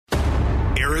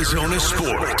Arizona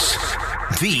sports,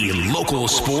 the local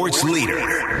sports leader.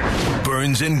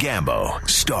 Burns and Gambo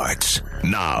starts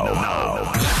now.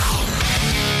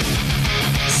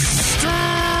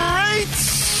 Straight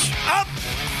up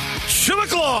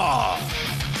Chibiclaw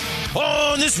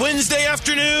on this Wednesday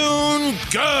afternoon.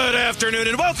 Good afternoon,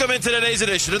 and welcome into today's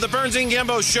edition of the Burns and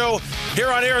Gambo Show here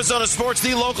on Arizona Sports,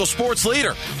 the local sports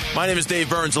leader. My name is Dave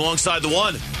Burns, alongside the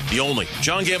one, the only,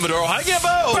 John Gambadoro. Hi,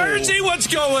 Gambo. Burnsy, what's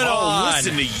going on?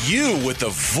 Listen to you with the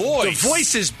voice. The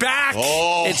voice is back.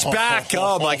 Oh. It's back.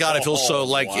 Oh, my God. I feel so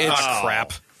like it's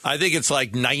crap. I think it's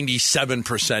like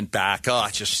 97% back. Oh,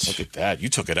 just Look at that. You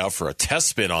took it out for a test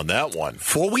spin on that one.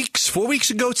 4 weeks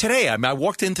ago today. I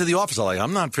walked into the office.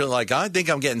 I'm not feeling like I think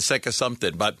I'm getting sick of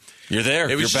something, but you're there.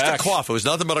 It was You're just back. a cough. It was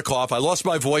nothing but a cough. I lost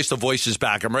my voice. The voice is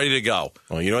back. I'm ready to go.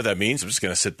 Well, you know what that means? I'm just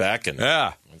going to sit back and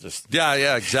just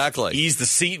exactly. ease the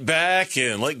seat back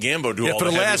and let Gambo do all for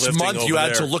the the heavy last lifting month, over you had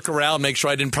there. to look around, make sure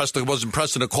I wasn't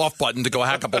pressing a cough button to go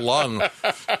hack up a lung,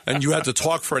 and you had to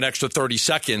talk for an extra 30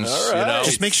 seconds. All right. You know?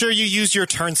 Just make sure you use your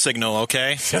turn signal,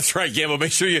 okay? That's right, Gambo.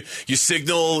 Make sure you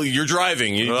signal you're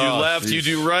driving. You do left, you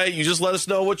do right. You just let us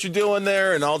know what you're doing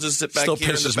there, and I'll just sit back Still here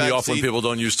in the pisses back me off seat. when people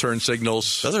don't use turn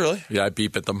signals. Does it really? Yeah, I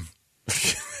beep at them.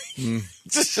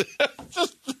 just the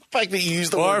fact that you use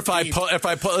the Or word if I beep.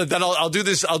 pull, then I'll do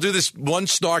this. I'll do this one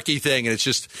snarky thing, and it's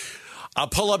just I'll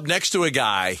pull up next to a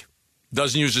guy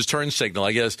doesn't use his turn signal.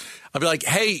 I guess I'll be like,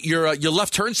 "Hey, your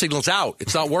left turn signal's out.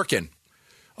 It's not working."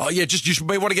 Oh yeah, you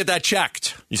may want to get that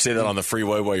checked. You say that on the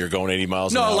freeway while you're going 80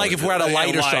 miles an hour? No, like if we're at a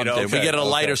light or something, okay, we get a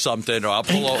light or something, or I'll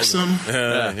pull over.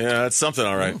 Yeah, that's something,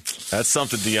 all right. That's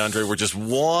something, DeAndre. We're just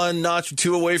one notch or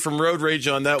two away from road rage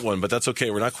on that one, but that's okay.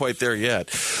 We're not quite there yet.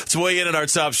 Let's weigh in on our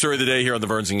top story of the day here on the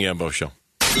Burns and Gambo Show.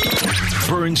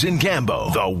 Burns and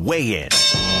Gambo, the weigh-in.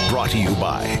 Brought to you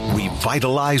by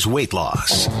Revitalize Weight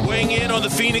Loss. Weighing in on the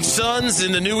Phoenix Suns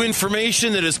and the new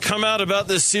information that has come out about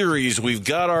this series, we've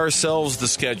got ourselves the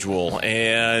schedule,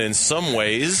 and in some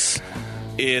ways,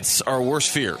 it's our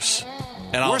worst fears.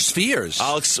 And Worst fears?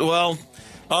 Well...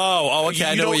 Oh, okay.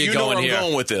 I know where you're going where here. I'm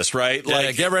going with this, right?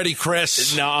 Yeah, get ready,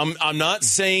 Chris. Now, I'm not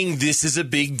saying this is a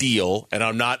big deal, and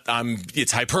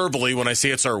it's hyperbole when I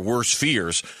say it's our worst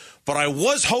fears. But I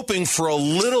was hoping for a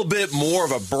little bit more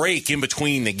of a break in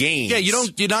between the games. Yeah,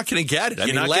 you're not going to get it. I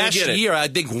mean, last year, I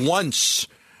think once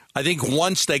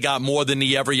they got more than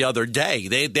the every other day.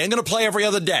 They're going to play every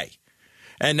other day.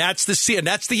 And that's the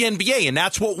NBA, and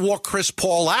that's what wore Chris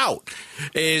Paul out,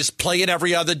 is playing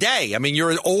every other day. I mean,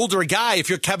 you're an older guy. If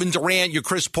you're Kevin Durant, you're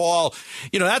Chris Paul.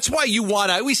 That's why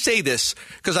I always say this,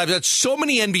 because I've had so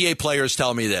many NBA players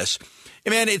tell me this.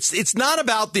 Man, it's not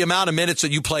about the amount of minutes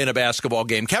that you play in a basketball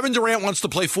game. Kevin Durant wants to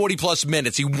play 40-plus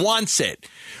minutes. He wants it.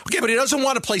 Okay, but he doesn't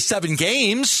want to play 7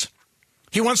 games.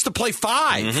 He wants to play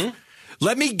 5. Mm-hmm.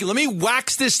 Let me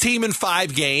wax this team in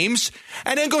 5 games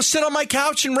and then go sit on my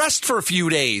couch and rest for a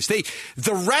few days.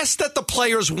 The rest that the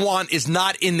players want is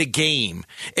not in the game.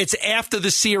 It's after the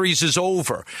series is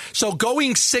over. So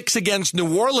going 6 against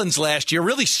New Orleans last year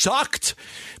really sucked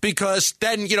because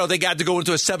then, they got to go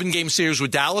into a 7-game series with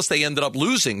Dallas. They ended up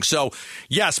losing. So,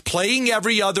 yes, playing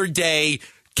every other day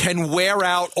can wear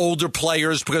out older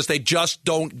players because they just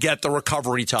don't get the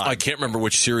recovery time. I can't remember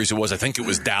which series it was. I think it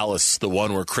was Dallas, the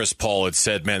one where Chris Paul had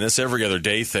said, man, this every other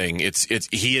day thing,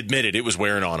 he admitted it was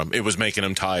wearing on him. It was making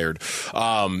him tired.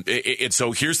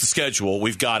 So here's the schedule.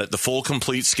 We've got it, the full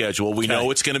complete schedule. We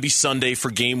know it's going to be Sunday for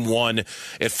game 1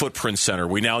 at Footprint Center.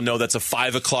 We now know that's a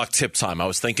 5 o'clock tip time. I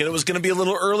was thinking it was going to be a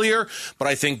little earlier, but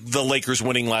I think the Lakers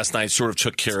winning last night sort of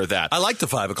took care of that. I like the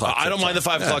 5 o'clock. I don't mind the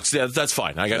 5 o'clock. Yeah, that's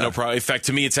fine. I got no problem. In fact,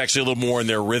 to me, it's actually a little more in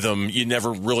their rhythm. You're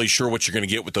never really sure what you're going to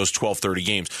get with those 12:30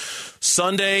 games.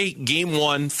 Sunday, game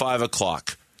 1, 5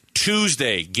 o'clock.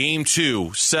 Tuesday, game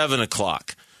 2, 7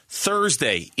 o'clock.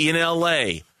 Thursday, in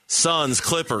L.A., Suns,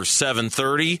 Clippers,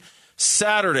 7:30.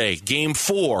 Saturday, game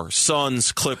 4,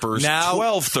 Suns, Clippers,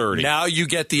 12:30. Now you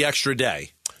get the extra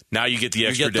day. Now you get the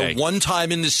extra day. You get the one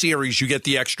time in the series, you get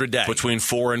the extra day. Between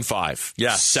 4 and 5.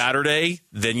 Yes. Saturday,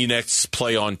 then you next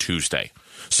play on Tuesday.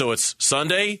 So it's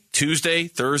Sunday, Tuesday,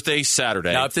 Thursday,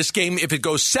 Saturday. Now, if it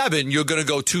goes 7, you're going to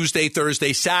go Tuesday,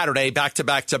 Thursday, Saturday, back to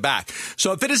back to back.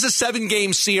 So if it is a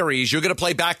 7-game series, you're going to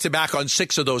play back to back on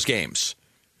 6 of those games.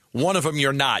 One of them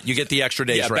you're not. You get the extra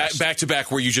day's rest. Back to back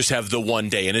where you just have the one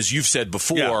day. And as you've said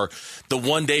before, the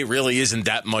one day really isn't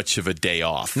that much of a day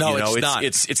off. No, it's not.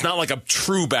 It's not like a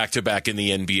true back to back in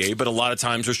the NBA, but a lot of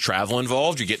times there's travel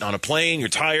involved. You're getting on a plane, you're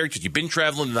tired because you've been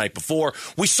traveling the night before.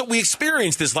 We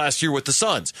experienced this last year with the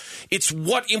Suns. It's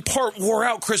what in part wore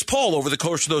out Chris Paul over the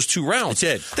course of those 2 rounds. It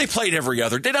did. They played every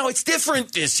other day. Now it's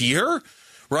different this year.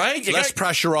 right? Less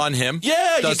pressure on him.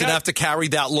 Yeah. Doesn't have to carry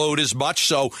that load as much,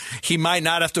 so he might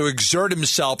not have to exert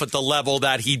himself at the level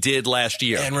that he did last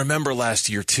year. And remember last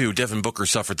year, too, Devin Booker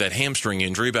suffered that hamstring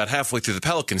injury about halfway through the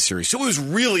Pelicans series. So it was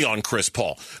really on Chris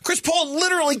Paul. Chris Paul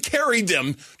literally carried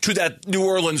them to that New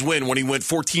Orleans win when he went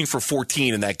 14 for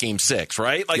 14 in that Game 6,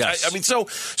 right? Like, yes. I mean, so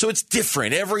it's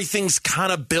different. Everything's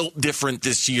kind of built different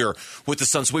this year with the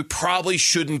Suns. We probably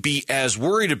shouldn't be as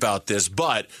worried about this,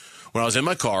 but when I was in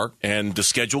my car and the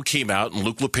schedule came out and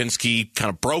Luke Lipinski kind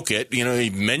of broke it, he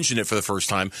mentioned it for the first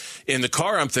time. In the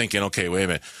car, I'm thinking, okay, wait a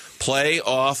minute. Play,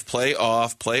 off, play,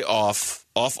 off, play, off,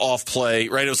 play,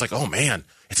 right? It was like, oh, man,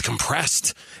 it's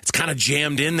compressed. It's kind of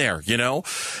jammed in there,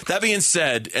 That being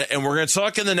said, and we're going to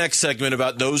talk in the next segment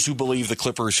about those who believe the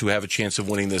Clippers who have a chance of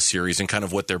winning this series and kind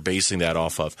of what they're basing that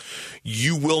off of.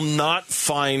 You will not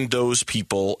find those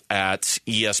people at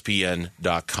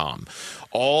ESPN.com.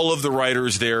 All of the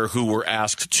writers there who were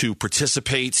asked to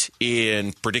participate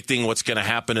in predicting what's going to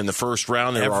happen in the first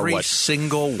round. Every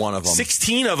single one of them.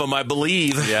 16 of them, I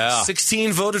believe. Yeah.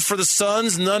 16 voted for the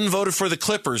Suns. None voted for the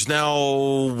Clippers. Now,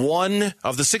 one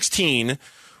of the 16,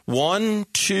 1,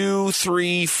 2,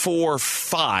 3, 4,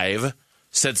 5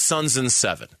 said Suns in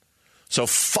 7. So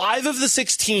 5 of the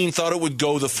 16 thought it would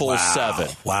go the full 7.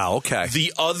 Wow, okay.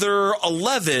 The other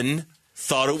 11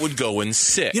 thought it would go in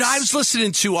 6. I was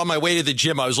listening to, on my way to the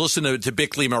gym, I was listening to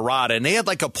Bickley Murata, and they had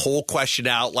like a poll question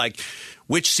out, like,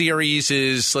 which series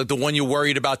is like the one you're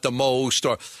worried about the most?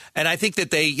 And I think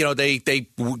that they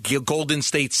Golden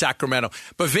State, Sacramento.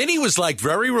 But Vinny was like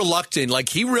very reluctant. Like,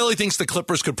 he really thinks the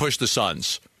Clippers could push the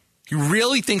Suns. He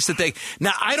really thinks that they.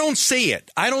 Now, I don't see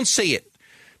it.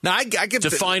 Now, I get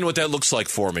define what that looks like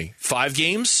for me. 5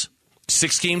 games?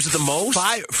 6 games at the most?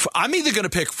 5. I'm either going to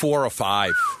pick 4 or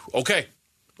 5. Okay.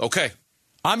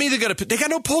 I'm either going to pick. They got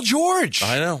no Paul George.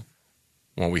 I know.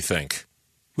 Well, we think.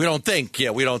 We don't think.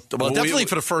 Yeah, we don't. Well, definitely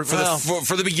for the first.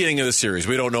 For the beginning of the series.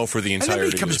 We don't know for the entirety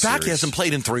of the series. And then he comes back. He hasn't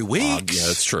played in 3 weeks. Yeah,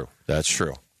 that's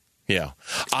true. Yeah.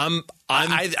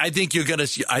 I think you're going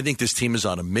to. I think this team is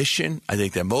on a mission. I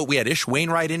think that we had Ish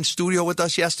Wainwright in studio with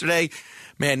us yesterday.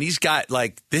 Man, these guys,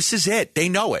 this is it. They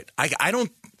know it. I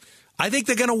think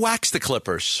they're going to wax the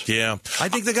Clippers. Yeah. I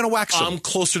think they're going to wax them. I'm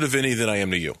closer to Vinny than I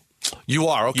am to you. You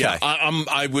are? Okay. Yeah,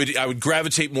 I would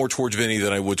gravitate more towards Vinny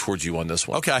than I would towards you on this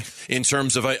one. Okay. In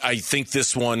terms of, I think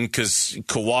this one, because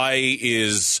Kawhi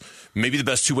is maybe the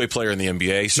best two-way player in the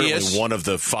NBA. Certainly one of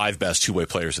the 5 best two-way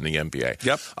players in the NBA.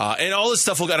 Yep. And all this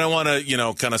stuff, I don't want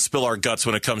to, kind of spill our guts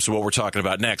when it comes to what we're talking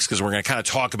about next, because we're going to kind of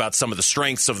talk about some of the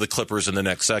strengths of the Clippers in the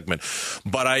next segment.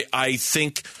 But I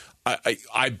think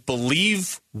I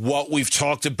believe what we've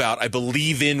talked about. I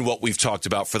believe in what we've talked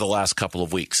about for the last couple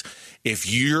of weeks.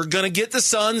 If you're going to get the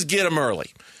Suns, get them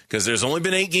early. Because there's only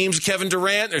been 8 games of Kevin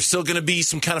Durant. There's still going to be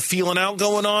some kind of feeling out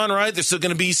going on, right? There's still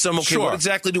going to be some, what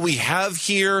exactly do we have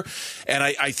here? And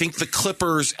I think the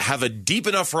Clippers have a deep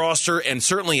enough roster and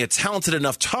certainly a talented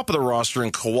enough top of the roster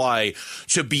in Kawhi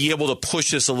to be able to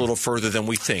push this a little further than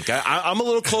we think. I'm a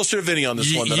little closer to Vinny on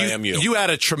this one than I am you. You had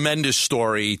a tremendous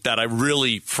story that I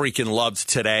really freaking loved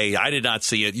today. I did not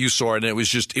see it. You saw it, and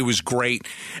it was great.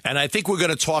 And I think we're going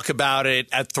to talk about it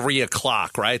at 3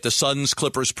 o'clock, right? The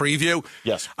Suns-Clippers preview.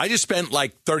 Yes. I just spent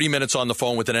 30 minutes on the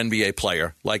phone with an NBA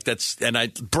player. And I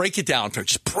break it down.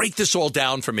 Just break this all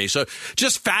down for me. So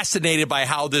just fascinated by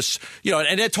how this,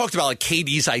 and I talked about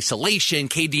KD's isolation,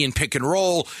 KD in pick and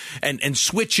roll and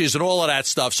switches and all of that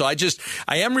stuff. So I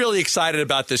am really excited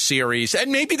about this series.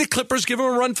 And maybe the Clippers give them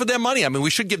a run for their money. I mean,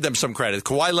 we should give them some credit.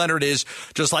 Kawhi Leonard is,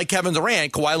 just like Kevin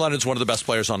Durant, Kawhi Leonard's one of the best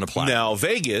players on the planet. Now,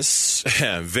 Vegas,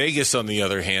 on the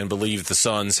other hand, believe the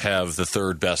Suns have the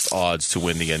 3rd best odds to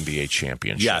win the NBA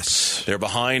championship. Yes. They're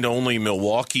behind only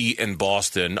Milwaukee and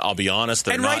Boston. I'll be honest.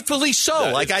 And rightfully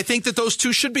so. I think that those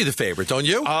 2 should be the favorite, don't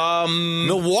you?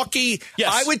 Milwaukee.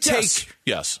 Yes. I would take.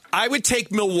 Yes. I would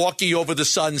take Milwaukee over the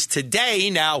Suns today.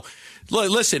 Now,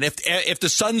 listen, if the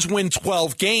Suns win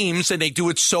 12 games and they do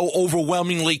it so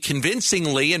overwhelmingly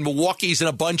convincingly, and Milwaukee's in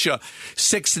a bunch of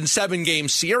 6 and 7 game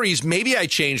series, maybe I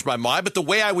changed my mind. But the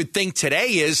way I would think today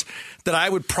is that I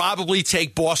would probably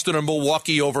take Boston or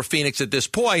Milwaukee over Phoenix at this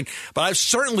point. But I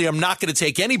certainly am not going to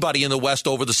take anybody in the West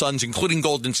over the Suns, including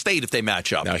Golden State, if they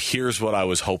match up. Now, here's what I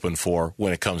was hoping for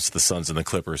when it comes to the Suns and the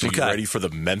Clippers. Are you ready for the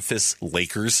Memphis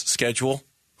Lakers schedule?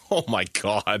 Oh, my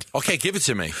God. Okay, give it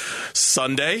to me.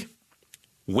 Sunday,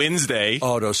 Wednesday.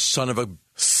 Oh, those son of a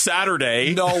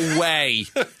Saturday. No way.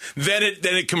 then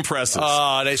it compresses.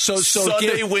 So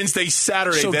Sunday, Wednesday,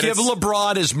 Saturday. So give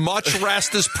LeBron as much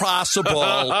rest as possible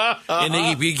in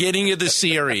the beginning of the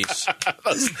series.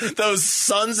 those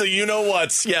Suns of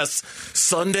you-know-whats. Yes.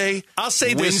 Sunday, I'll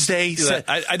say Wednesday.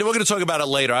 I know we're going to talk about it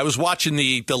later. I was watching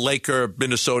the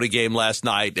Laker-Minnesota game last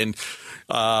night, and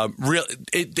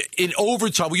in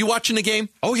overtime, were you watching the game?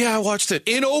 Oh, yeah, I watched it.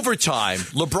 In overtime,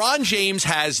 LeBron James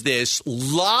has this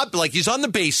lob, like he's on the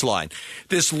baseline,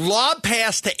 this lob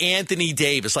pass to Anthony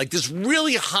Davis, like this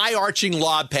really high-arching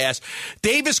lob pass.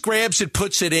 Davis grabs it,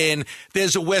 puts it in.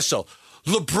 There's a whistle.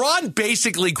 LeBron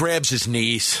basically grabs his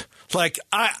knees. Like,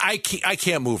 I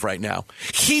can't move right now.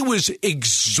 He was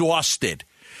exhausted.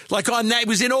 Like on that, it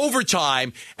was in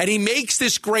overtime, and he makes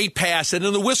this great pass, and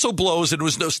then the whistle blows, and there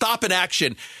was no stop in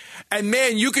action. And,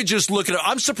 man, you could just look at it.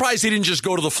 I'm surprised he didn't just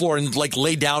go to the floor and, like,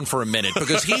 lay down for a minute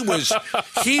because he was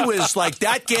like,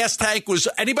 that gas tank was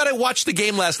 – anybody watched the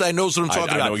game last night knows what I'm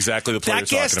talking about. I know exactly the play That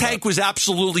gas tank was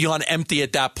absolutely on empty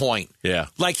at that point. Yeah.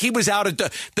 Like, he was out of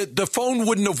the phone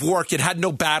wouldn't have worked. It had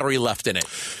no battery left in it.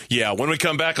 Yeah, when we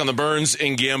come back on the Burns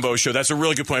and Gambo show, that's a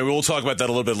really good point. We will talk about that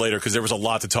a little bit later because there was a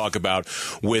lot to talk about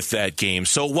with that game.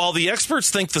 So while the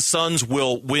experts think the Suns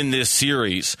will win this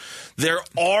series, there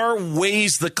are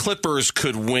ways the Clippers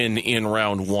could win in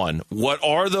round one. What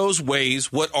are those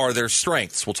ways? What are their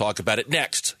strengths? We'll talk about it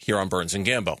next here on Burns and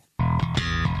Gambo.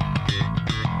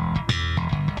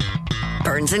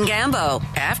 Burns and Gambo,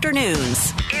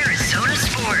 afternoons. Arizona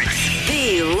Sports,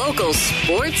 the local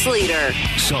sports leader.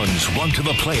 Suns run to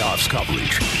the playoffs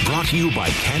coverage. Brought to you by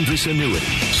Canvas Annuity.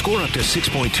 Score up to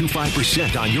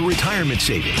 6.25% on your retirement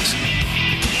savings.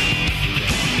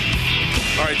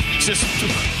 All right, just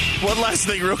one last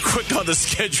thing real quick on the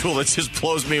schedule that just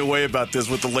blows me away about this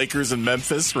with the Lakers and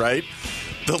Memphis, right?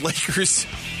 The Lakers...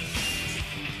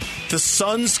 The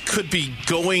Suns could be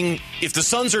going, if the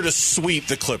Suns are to sweep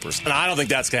the Clippers, and I don't think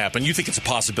that's going to happen. You think it's a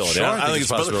possibility. Sure, I think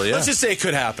it's a possibility, yeah. Let's just say it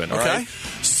could happen, all okay. right?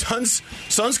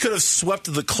 Suns could have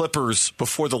swept the Clippers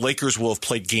before the Lakers will have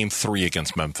played Game 3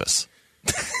 against Memphis.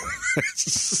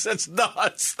 That's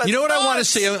nuts. You know what I want to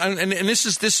see, and this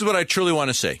is what I truly want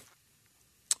to see.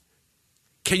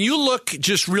 Can you look,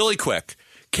 just really quick,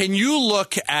 can you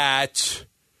look at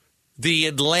the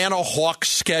Atlanta Hawks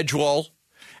schedule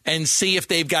and see if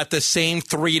they've got the same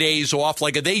 3 days off?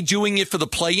 Like, are they doing it for the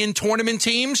play-in tournament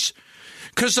teams?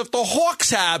 Because if the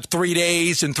Hawks have 3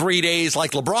 days and 3 days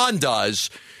like LeBron does,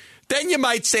 then you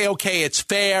might say, okay, it's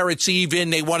fair, it's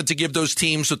even. They wanted to give those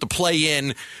teams with the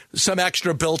play-in some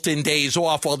extra built-in days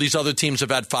off while these other teams have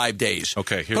had 5 days.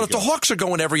 Okay, here but we if go. the Hawks are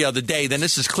going every other day, then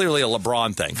this is clearly a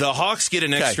LeBron thing. The Hawks get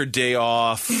an extra day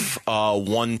off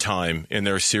one time in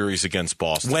their series against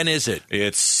Boston. When is it?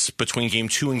 It's between Game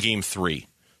 2 and Game 3.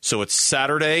 So it's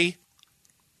Saturday.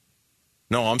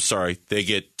 No, I'm sorry. They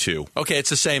get 2. Okay,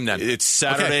 it's the same then. It's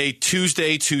Saturday,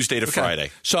 okay. Tuesday to Friday.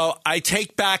 So I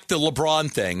take back the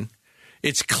LeBron thing.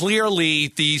 It's clearly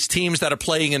these teams that are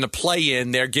playing in the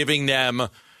play-in, they're giving them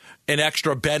an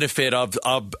extra benefit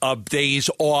of days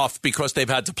off because they've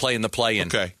had to play in the play-in.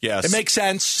 Okay, yes. It makes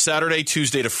sense. Saturday,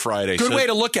 Tuesday to Friday. Good way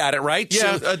to look at it, right?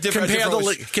 Yeah, so compare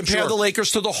the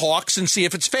Lakers to the Hawks and see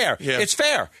if it's fair. Yeah. It's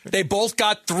fair. They both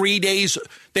got 3 days.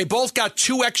 They both got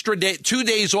 2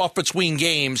 days off between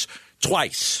games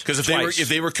twice. Because if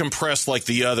they were compressed like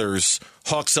the others,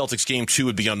 Hawks Celtics Game 2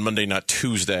 would be on Monday, not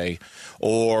Tuesday.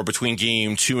 Or between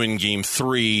Game 2 and Game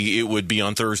 3, it would be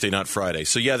on Thursday, not Friday.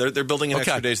 So, yeah, they're building in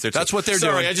extra days there, too. That's what they're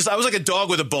doing. I was like a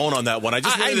dog with a bone on that one. I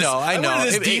know.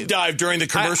 This deep dive during the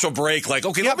commercial break. Like,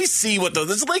 okay, let me see what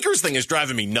this Lakers thing is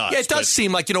driving me nuts. Yeah, it does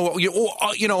seem like,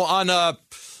 on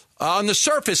the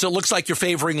surface, it looks like you're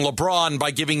favoring LeBron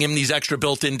by giving him these extra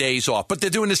built-in days off. But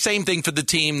they're doing the same thing for the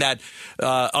team that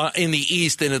in the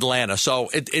East in Atlanta.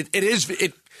 So it is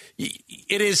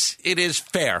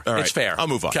fair. Right. It's fair. I'll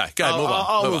move on. Okay, go ahead, move on.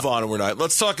 I'll move on. And we're not.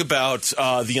 Let's talk about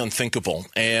the unthinkable,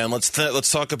 and let's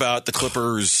talk about the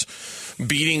Clippers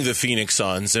beating the Phoenix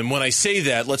Suns. And when I say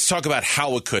that, let's talk about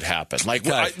how it could happen. Like,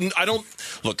 okay. I don't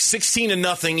look 16-0.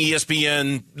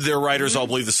 ESPN, their writers all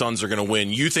believe the Suns are going to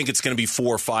win. You think it's going to be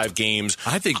 4 or 5 games?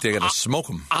 I think they're going to smoke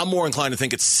them. I'm more inclined to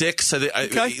think it's 6.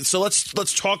 Okay. So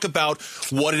let's talk about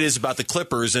what it is about the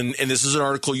Clippers. And this is an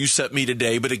article you sent me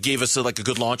today, but it gave us a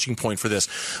good launching point for this.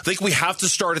 I think we have to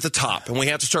start at the top, and we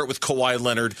have to start with Kawhi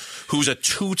Leonard, who's a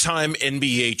 2-time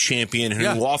NBA champion and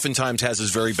who oftentimes has his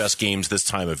very best games this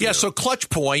time of year. Yeah, so Clutch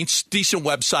Points, decent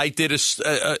website, did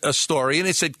a story, and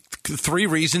it said 3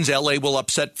 reasons LA will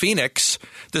upset Phoenix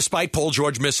despite Paul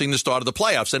George missing the start of the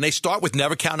playoffs. And they start with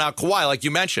never count out Kawhi, like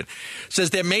you mentioned. Says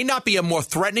there may not be a more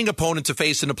threatening opponent to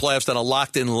face in the playoffs than a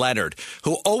locked-in Leonard,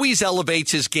 who always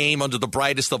elevates his game under the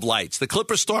brightest of lights. The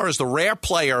Clippers star is the rare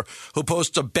player who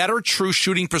posts a better true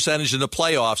shooting percentage in the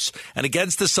playoffs, and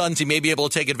against the Suns, he may be able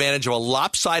to take advantage of a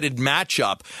lopsided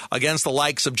matchup against the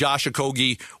likes of Josh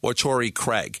Okogie or Torrey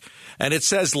Craig. And it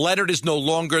says Leonard is no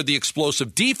longer the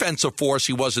explosive defensive force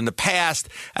he was in the past,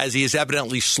 as he has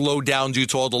evidently slowed down due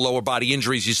to all the lower body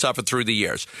injuries he suffered through the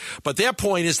years. But their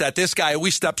point is that this guy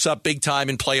always steps up big time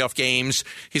in playoff games.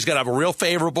 He's going to have a real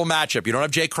favorable matchup. You don't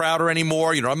have Jay Crowder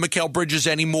anymore. You don't have Mikal Bridges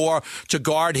anymore to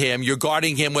guard him. You're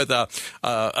guarding him with a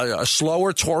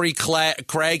slower Torrey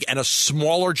Craig and a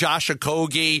smaller Josh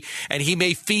Okogie, and he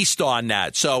may feast on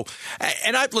that. So,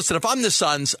 and listen, if I'm the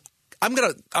Suns, I'm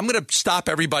gonna stop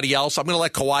everybody else. I'm gonna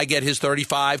let Kawhi get his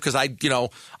 35 because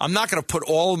I'm not gonna put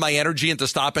all of my energy into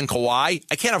stopping Kawhi.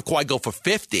 I can't have Kawhi go for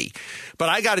 50, but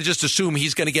I got to just assume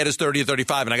he's gonna get his 30 or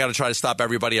 35, and I got to try to stop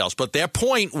everybody else. But their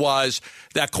point was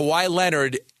that Kawhi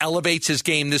Leonard elevates his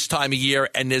game this time of year,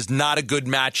 and there's not a good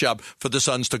matchup for the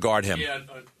Suns to guard him. Yeah.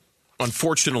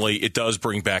 Unfortunately, it does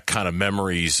bring back kind of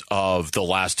memories of the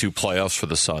last 2 playoffs for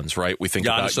the Suns, right? We think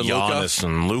about Giannis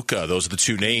and Luka. Those are the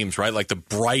 2 names, right? Like the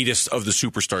brightest of the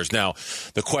superstars. Now,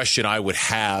 the question I would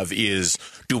have is,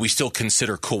 do we still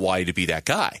consider Kawhi to be that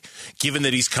guy? Given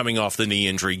that he's coming off the knee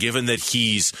injury, given that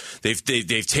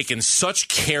they've taken such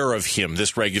care of him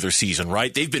this regular season,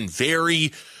 right? They've been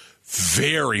very,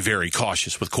 very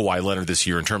cautious with Kawhi Leonard this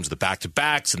year in terms of the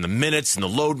back-to-backs and the minutes and the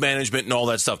load management and all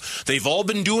that stuff. They've all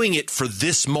been doing it for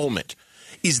this moment.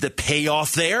 Is the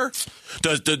payoff there?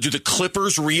 Do the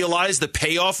Clippers realize the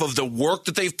payoff of the work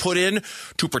that they've put in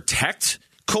to protect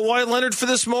Kawhi Leonard for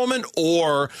this moment,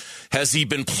 or has he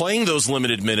been playing those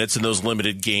limited minutes in those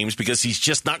limited games because he's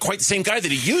just not quite the same guy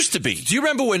that he used to be? Do you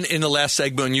remember when in the last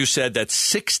segment when you said that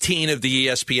 16 of the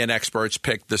ESPN experts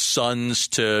picked the Suns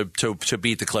to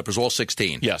beat the Clippers, all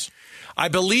 16? Yes. I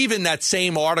believe in that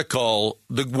same article,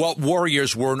 the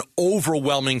Warriors were an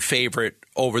overwhelming favorite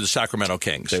over the Sacramento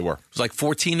Kings. They were. It was like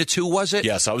 14-2, was it?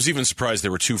 Yes, I was even surprised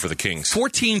there were 2 for the Kings.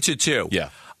 14-2. Yeah.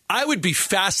 I would be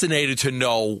fascinated to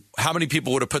know how many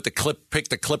people would have picked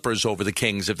the Clippers over the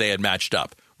Kings if they had matched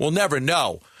up. We'll never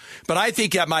know. But I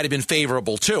think that might have been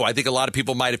favorable, too. I think a lot of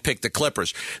people might have picked the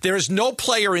Clippers. There is no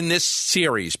player in this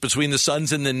series between the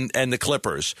Suns and the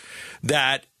Clippers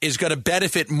that is going to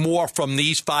benefit more from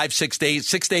these 6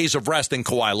 days of rest than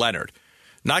Kawhi Leonard.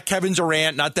 Not Kevin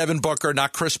Durant, not Devin Booker,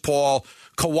 not Chris Paul.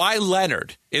 Kawhi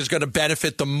Leonard is going to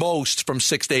benefit the most from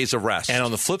 6 days of rest. And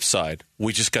on the flip side,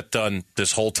 we just got done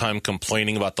this whole time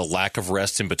complaining about the lack of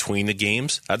rest in between the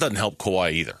games. That doesn't help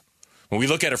Kawhi either. When we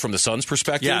look at it from the Suns'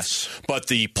 perspective, yes. But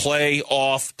the play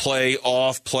off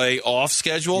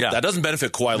schedule, that doesn't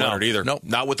benefit Kawhi Leonard either. No.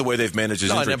 Not with the way they've managed his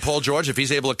injury. And then Paul George, if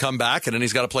he's able to come back, and then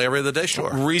he's got to play every other day,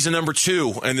 sure. Reason number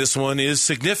 2, and this one is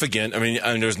significant. I mean,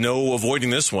 there's no avoiding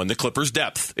this one. The Clippers'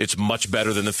 depth. It's much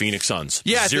better than the Phoenix Suns.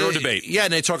 Yeah, Zero debate. Yeah,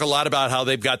 and they talk a lot about how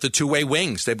they've got the two-way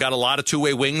wings. They've got a lot of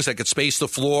two-way wings that can space the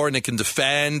floor and they can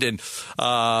defend. And,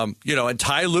 and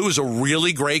Ty Lue is a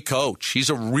really great coach. He's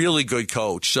a really good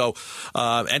coach. So,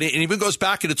 and it even goes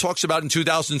back and it talks about in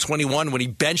 2021 when he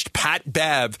benched Pat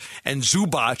Bev and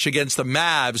Zubac against the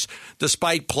Mavs,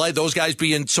 despite those guys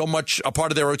being so much a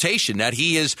part of their rotation, that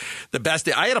he is the best.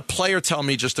 I had a player tell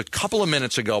me just a couple of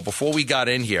minutes ago before we got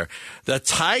in here that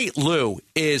Ty Lue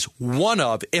is one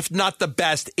of, if not the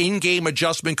best, in-game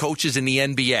adjustment coaches in the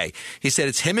NBA. He said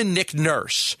it's him and Nick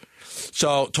Nurse.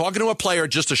 So talking to a player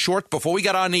just before we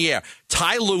got on the air,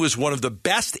 Ty Lue is one of the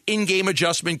best in-game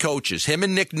adjustment coaches, him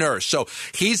and Nick Nurse. So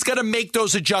he's going to make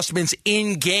those adjustments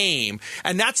in-game,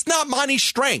 and that's not Monty's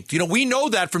strength. We know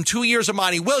that from 2 years of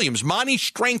Monty Williams. Monty's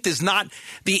strength is not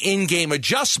the in-game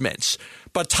adjustments,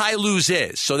 but Ty Lue's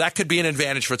is. So that could be an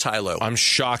advantage for Ty Lue. I'm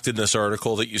shocked in this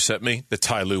article that you sent me that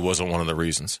Ty Lue wasn't one of the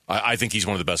reasons. I think he's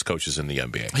one of the best coaches in the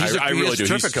NBA. I really do.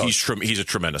 He's a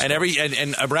tremendous coach.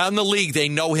 And around the league, they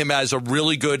know him as a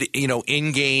really good,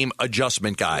 in-game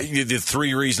adjustment guy. The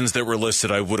 3 reasons that were listed,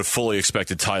 I would have fully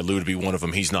expected Ty Lue to be one of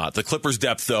them. He's not. The Clippers'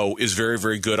 depth, though, is very,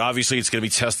 very good. Obviously, it's going to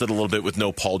be tested a little bit with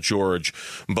no Paul George,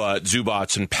 but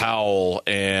Zubac and Powell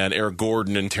and Eric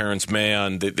Gordon and Terrence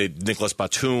Mann, Nicholas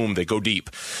Batum, they go deep.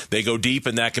 They go deep,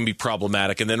 and that can be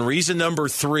problematic. And then reason number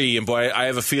 3, and boy, I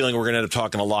have a feeling we're going to end up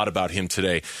talking a lot about him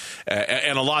today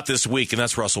and a lot this week, and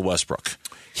that's Russell Westbrook.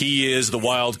 He is the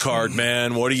wild card,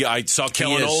 man. I saw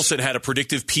Kellen Olson had a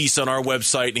predictive piece on our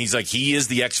website, and he's like, he is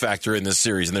the X factor in this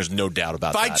series, and there's no doubt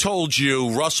about that. If I told you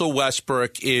Russell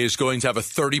Westbrook is going to have a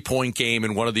 30-point game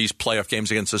in one of these playoff games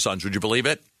against the Suns, would you believe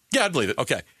it? Yeah, I'd believe it.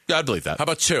 Okay. Yeah, I'd believe that. How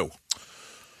about 2?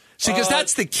 See, because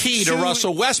that's the key to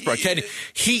Russell Westbrook. And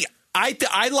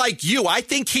I like you. I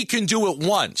think he can do it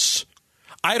once.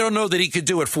 I don't know that he could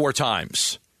do it 4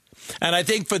 times. And I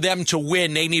think for them to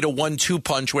win, they need a 1-2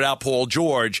 punch without Paul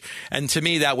George. And to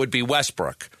me, that would be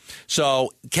Westbrook.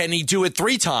 So can he do it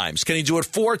 3 times? Can he do it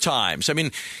 4 times? I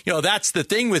mean, that's the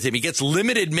thing with him. He gets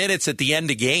limited minutes at the end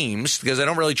of games because I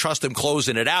don't really trust him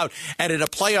closing it out. And in the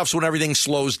playoffs, when everything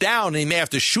slows down and he may have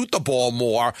to shoot the ball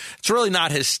more, it's really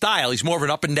not his style. He's more of an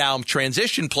up and down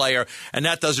transition player, and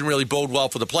that doesn't really bode well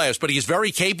for the playoffs. But he's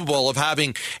very capable of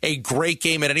having a great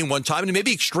game at any one time, and he may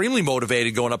be extremely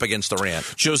motivated going up against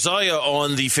Durant. Josiah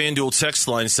on the FanDuel text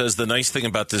line says the nice thing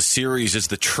about this series is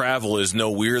the travel is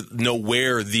nowhere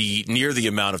near the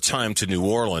amount of time to New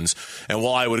Orleans. And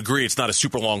while I would agree it's not a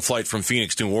super long flight from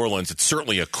Phoenix to New Orleans, it's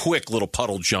certainly a quick little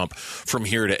puddle jump from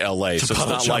here to L.A. So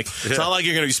it's not like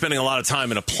you're going to be spending a lot of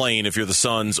time in a plane if you're the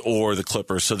Suns or the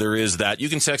Clippers. So there is that. You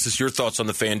can text us your thoughts on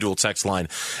the FanDuel text line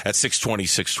at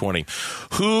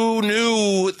 620-620. Who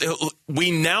knew?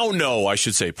 We now know, I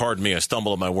should say, pardon me, I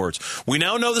stumble on my words. We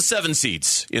now know the 7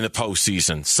 seeds in the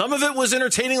postseason. Some of it was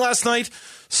entertaining last night.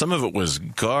 Some of it was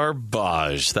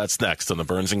garbage. That's next on the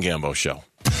Burns and Gambo Show.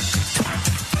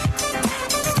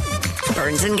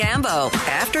 Burns and Gambo,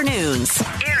 afternoons.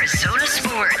 Arizona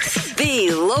Sports,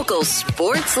 the local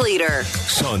sports leader.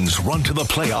 Suns run to the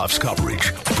playoffs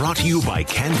coverage. Brought to you by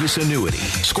Canvas Annuity.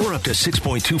 Score up to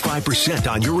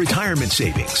 6.25% on your retirement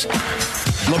savings.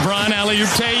 LeBron alley-oop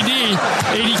to AD.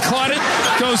 AD caught it,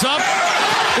 goes up,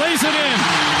 lays it in.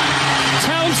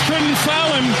 Towns couldn't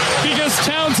foul him because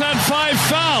Towns had 5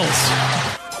 fouls.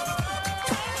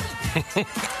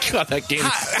 God, that game.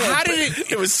 How did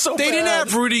it? It was so They bad. didn't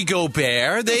have Rudy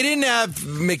Gobert. They didn't have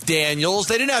McDaniels.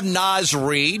 They didn't have Naz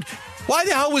Reid. Why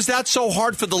the hell was that so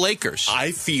hard for the Lakers?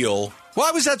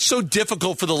 Why was that so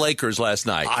difficult for the Lakers last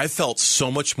night? I felt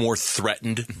so much more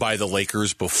threatened by the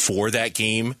Lakers before that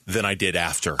game than I did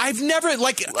after. I've never,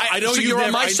 I know so you're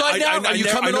on my side now? Are you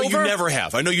coming over? I know you never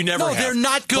have. No, they're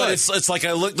not good. But it's like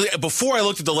before I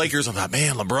looked at the Lakers, I thought,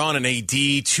 man, LeBron and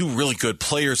AD, 2 really good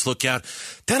players, look out.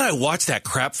 Then I watched that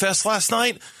crap fest last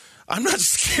night. I'm not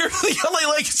scared of the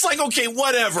LA Lakers. It's like, okay,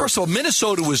 whatever. First of all,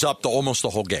 Minnesota was up almost the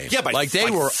whole game. Yeah, but they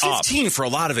were 15 up for a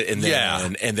lot of it. And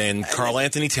then Karl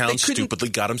Anthony Towns stupidly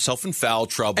got himself in foul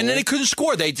trouble. And then they couldn't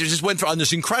score. They just went on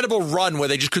this incredible run where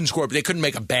they just couldn't score, but they couldn't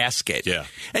make a basket. Yeah.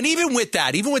 And even with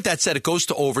that said, it goes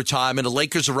to overtime, and the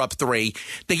Lakers are up 3.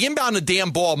 They inbound the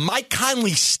damn ball. Mike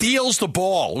Conley steals the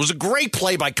ball. It was a great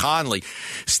play by Conley.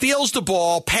 Steals the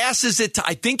ball, passes it to,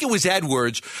 I think it was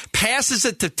Edwards, passes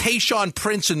it to Tayshaun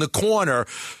Prince in the corner.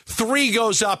 3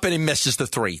 goes up and he misses the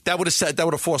 3. That would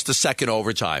have forced a second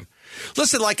overtime.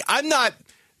 Listen,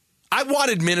 I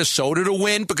wanted Minnesota to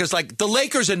win because the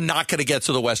Lakers are not going to get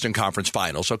to the Western Conference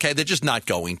Finals. Okay, they're just not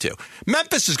going to.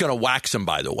 Memphis is going to wax them,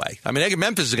 by the way. I mean,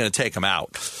 Memphis is going to take them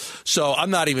out. So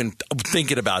I'm not even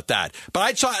thinking about that.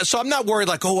 But so I'm not worried.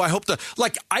 I hope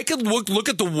I could look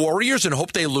at the Warriors and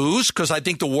hope they lose because I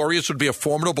think the Warriors would be a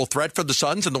formidable threat for the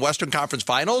Suns in the Western Conference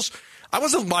Finals. I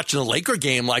wasn't watching the Laker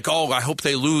game I hope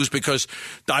they lose because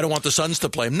I don't want the Suns to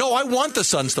play them. No, I want the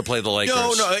Suns to play the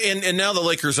Lakers. No, and now the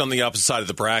Lakers on the opposite side of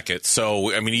the bracket.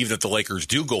 So, I mean, even if the Lakers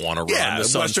do go on a run, the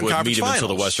Suns would meet them until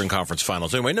the Western Conference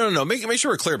Finals. Anyway, no. Make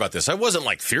sure we're clear about this. I wasn't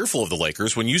fearful of the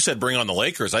Lakers. When you said bring on the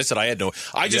Lakers, I said I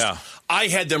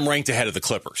had them ranked ahead of the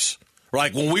Clippers.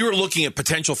 When we were looking at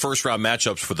potential first-round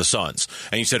matchups for the Suns,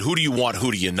 and you said, who do you want,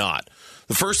 who do you not?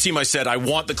 The first team I said, I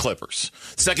want the Clippers.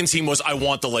 Second team was, I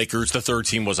want the Lakers. The third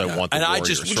team was, I want the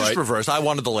Warriors. And we just reversed. I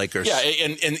wanted the Lakers. Yeah,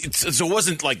 so it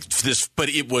wasn't like this, but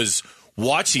it was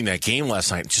watching that game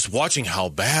last night, just watching how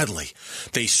badly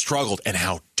they struggled and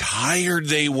how tired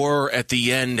they were at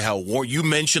the end. You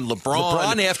mentioned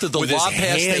LeBron after the with lob his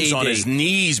pass hands to on his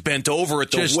knees, bent over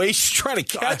at the waist, trying to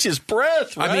catch his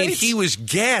breath. Right? I mean, he was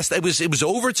gassed. It was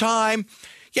overtime.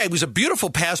 Yeah, it was a beautiful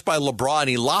pass by LeBron.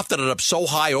 He lofted it up so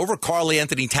high over Karl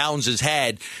Anthony Towns'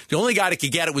 head. The only guy that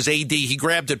could get it was AD. He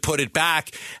grabbed it, put it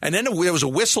back, and then there was a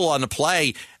whistle on the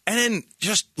play. And then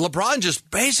LeBron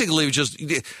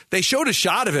they showed a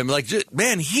shot of him.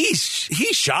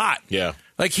 He's shot. Yeah.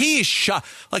 He shot.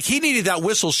 He needed that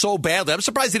whistle so badly. I'm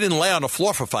surprised he didn't lay on the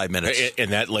floor for 5 minutes.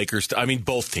 And that Lakers,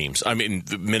 both teams.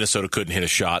 Minnesota couldn't hit a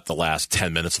shot the last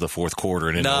 10 minutes of the fourth quarter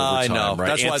and in overtime. I know. Right?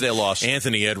 That's why they lost.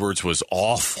 Anthony Edwards was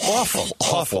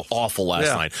awful last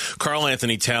night. Karl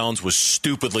Anthony Towns was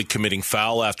stupidly committing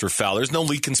foul after foul. There's no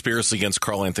league conspiracy against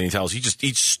Karl Anthony Towns.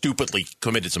 He stupidly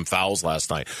committed some fouls last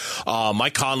night.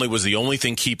 Mike Conley was the only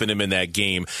thing keeping him in that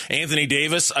game. Anthony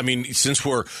Davis, since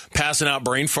we're passing out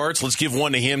brain farts, let's give one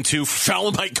one to him, too.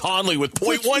 Fouling Mike Conley with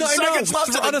 0.1 seconds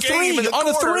left in the game. On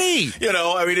a three. You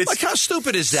know, I mean, it's... Like, how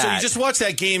stupid is that? So you just watch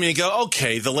that game and you go,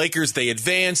 okay, the Lakers, they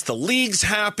advanced. The league's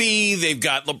happy. They've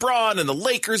got LeBron and the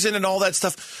Lakers in and all that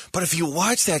stuff. But if you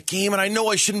watch that game, and I know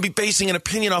I shouldn't be basing an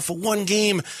opinion off of one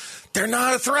game, they're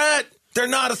not a threat. They're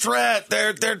not a threat.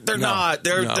 They're not.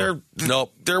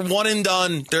 They're one and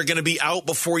done. They're going to be out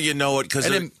before you know it.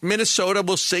 And in Minnesota,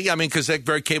 we'll see. I mean, because they're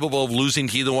very capable of losing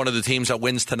to either one of the teams that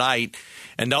wins tonight,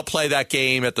 and they'll play that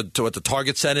game at the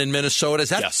Target Center in Minnesota. Is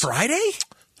that Friday?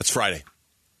 That's Friday.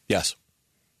 Yes,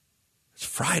 it's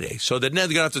Friday. So then they're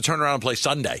going to have to turn around and play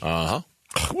Sunday.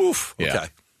 Oof. Yeah. Okay.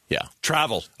 Yeah.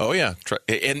 Travel. Oh yeah.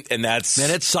 And that's.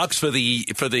 And it sucks for the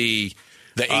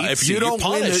if you don't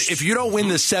win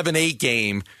the 7-8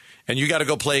 game and you got to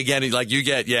go play again, like you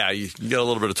get a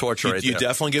little bit of torture right there. You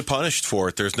definitely get punished for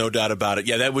it. There's no doubt about it.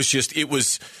 Yeah, it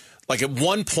was like at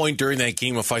one point during that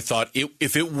game, if I thought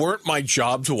if it weren't my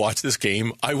job to watch this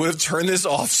game, I would have turned this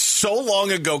off so long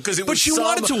ago because it was. But you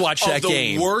wanted to watch that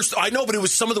game. Worst. I know, but it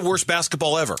was some of the worst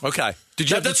basketball ever. Okay. Did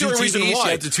you have the two TVs? You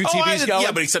had the two TVs going?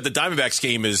 Yeah, but except the Diamondbacks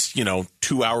game is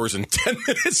 2 hours and 10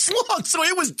 minutes long, so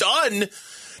it was done.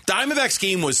 Diamondbacks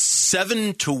game was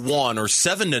 7-1 or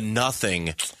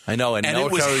 7-0. I know, and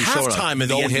it was halftime in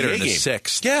the NBA in the game.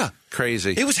 Sixth. Yeah,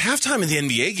 crazy. It was halftime in the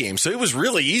NBA game, so it was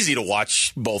really easy to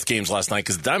watch both games last night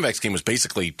because the Diamondbacks game was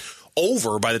basically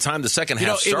over by the time the second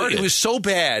half started. It was so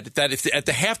bad that at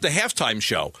the halftime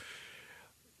show,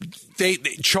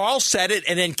 Charles said it,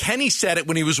 and then Kenny said it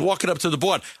when he was walking up to the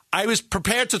board. I was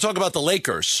prepared to talk about the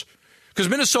Lakers. Because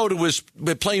Minnesota was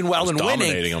playing well and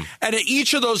winning. Them. And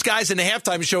each of those guys in the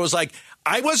halftime show was like,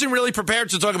 I wasn't really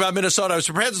prepared to talk about Minnesota. I was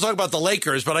prepared to talk about the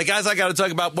Lakers, but I got to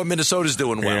talk about what Minnesota's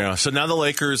doing well. Yeah, so now the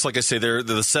Lakers, like I say, they're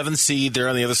the 7th seed. They're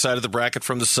on the other side of the bracket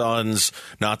from the Suns.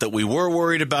 Not that we were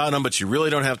worried about them, but you really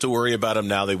don't have to worry about them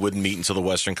now. They wouldn't meet until the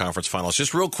Western Conference Finals.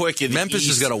 Just real quick. Memphis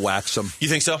is going to wax them. You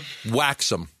think so? Wax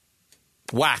them.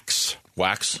 Wax.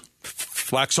 Wax?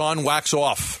 Wax on, wax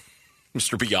off.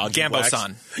 Mr. Beyond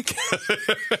Gambo-san.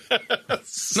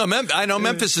 No, I know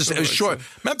Memphis is short.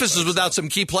 Memphis is without some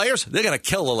key players. They're going to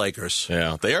kill the Lakers.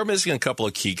 Yeah, they are missing a couple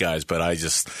of key guys, but I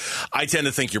tend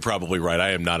to think you're probably right.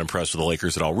 I am not impressed with the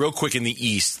Lakers at all. Real quick in the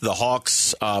East, the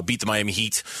Hawks beat the Miami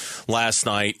Heat last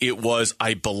night. It was,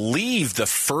 I believe, the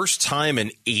first time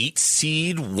an 8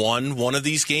 seed won one of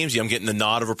these games. Yeah, I'm getting the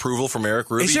nod of approval from Eric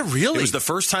Ruby. Is it really? It was the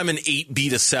first time an 8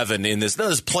 beat a 7 in this. No,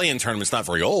 this play-in tournament's not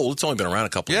very old. It's only been around a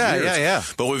couple of years. Yeah.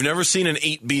 But we've never seen an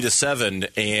 8 beat a 7.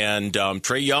 And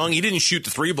Trae Young, he didn't shoot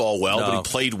the 3-ball well, but he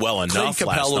played well enough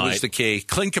last night. Was the key.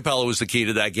 Clint Capella was the key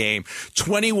to that game.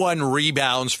 21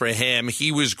 rebounds for him.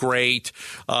 He was great.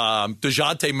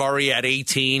 DeJounte Murray at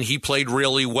 18. He played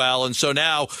really well. And so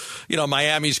now,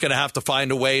 Miami's going to have to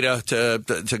find a way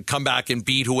to come back and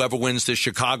beat whoever wins this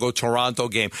Chicago-Toronto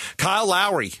game. Kyle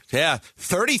Lowry,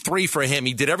 33 for him.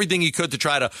 He did everything he could to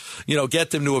try to, get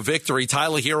them to a victory.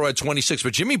 Tyler Hero had 26,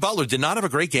 but Jimmy Butler did not have a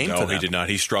great game for them. No, he did not.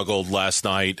 He struggled last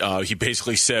night. He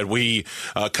basically said,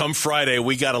 come Friday,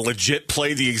 we got to legit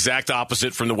play the exact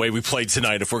opposite from the way we played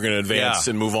tonight if we're going to advance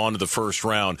and move on to the first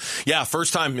round. Yeah,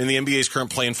 first time in the NBA's current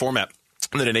playing format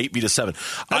that an 8 beat a 7.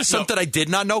 That's something I did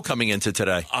not know coming into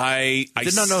today. I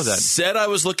did not know that. Said I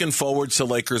was looking forward to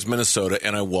Lakers, Minnesota,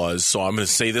 and I was. So I'm going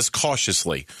to say this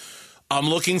cautiously. I'm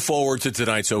looking forward to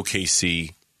tonight's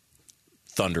OKC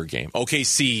Thunder game.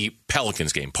 OKC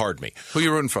Pelicans game, pardon me. Who are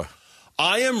you rooting for?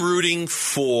 I am rooting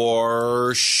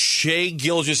for Shai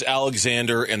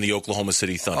Gilgeous-Alexander and the Oklahoma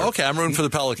City Thunder. Okay, I'm rooting for the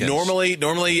Pelicans.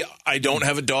 Normally, I don't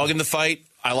have a dog in the fight.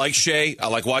 I like Shai. I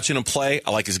like watching him play.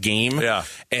 I like his game. Yeah.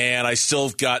 And I still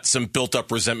got some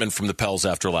built-up resentment from the Pels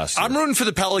after last year. I'm rooting for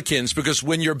the Pelicans because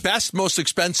when your best, most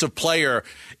expensive player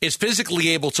is physically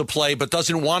able to play but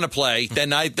doesn't want to play,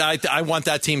 then I want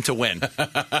that team to win.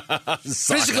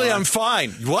 Physically, I'm fine.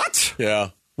 What? Yeah.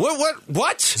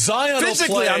 What? Zion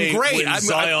physically, will play I'm great. When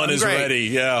Zion is great. ready.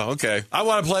 Yeah, okay. I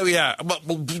want to play. Yeah. What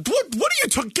are you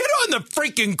talking? Get on the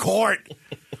freaking court.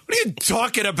 What are you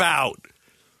talking about?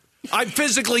 I'm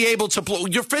physically able to play.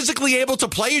 You're physically able to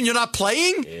play and you're not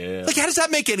playing? Yeah. Like, how does that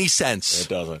make any sense?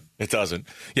 It doesn't.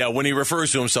 Yeah, when he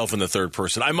refers to himself in the third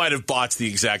person, I might have botched the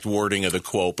exact wording of the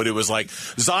quote, but it was like,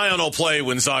 Zion will play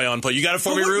when Zion play. You got it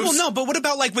for me, Rubes? Well, no, but what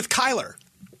about like with Kyler?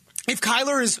 If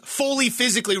Kyler is fully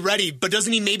physically ready, but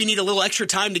doesn't he maybe need a little extra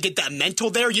time to get that mental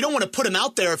there? You don't want to put him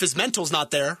out there if his mental's not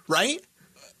there, right?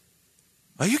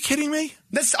 Are you kidding me?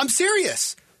 I'm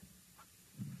serious.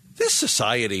 This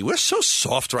society, we're so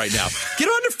soft right now. Get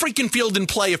on the freaking field and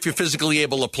play if you're physically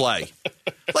able to play.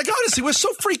 Like, honestly, we're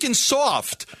so freaking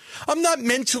soft. I'm not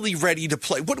mentally ready to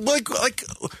play. What, like,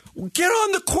 get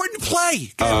on the court and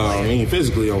play. I mean,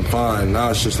 physically, I'm fine. Now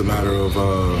it's just a matter of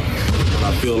when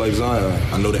I feel like Zion.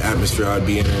 I know the atmosphere I'd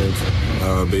be in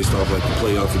based off like the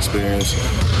playoff experience.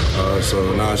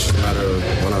 So now it's just a matter of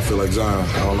when I feel like Zion.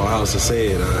 I don't know how else to say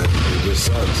it. It just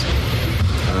sucks.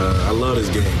 I love this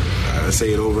game. I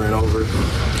say it over and over.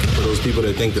 For those people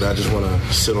that think that I just want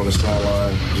to sit on the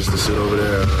sideline, just to sit over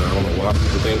there, I don't know why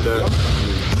people think that.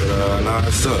 But nah,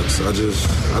 it sucks. I just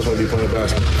want to be playing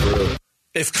basketball for real.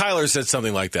 If Kyler said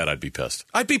something like that, I'd be pissed.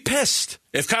 I'd be pissed.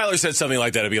 If Kyler said something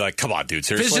like that, I'd be like, come on, dude,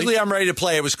 seriously? Physically, I'm ready to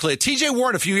play. It was clear. T.J.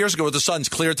 Warren a few years ago with the Suns,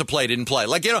 cleared to play, didn't play.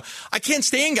 Like, I can't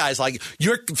stand guys like,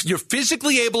 you're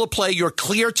physically able to play, you're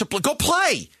clear to play. Go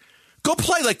play. Go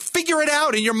play. Like, figure it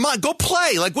out in your mind. Go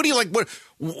play. Like, what do you like? What?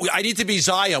 I need to be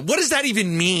Zion. What does that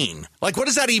even mean? Like, what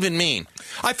does that even mean?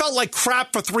 I felt like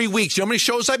crap for 3 weeks. You know how many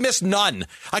shows I missed? None.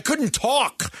 I couldn't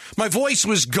talk. My voice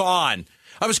was gone.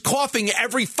 I was coughing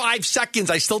every 5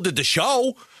 seconds. I still did the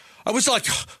show. I was like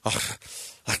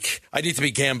I need to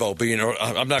be Gambo, but,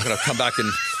 I'm not going to come back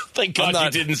and... Thank God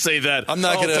you didn't say that. I'm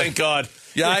not going to... Thank God.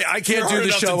 Yeah, I can't do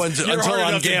the show until I'm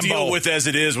Gambo. To deal with as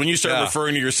it is. When you start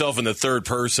referring to yourself in the third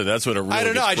person, that's when it really I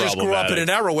don't know. I just grew up in an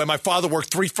era where my father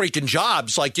worked 3 freaking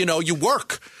jobs. Like, you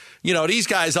work. These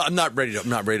guys, I'm not ready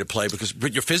to play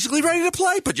but you're physically ready to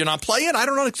play, but you're not playing. I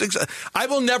don't know. I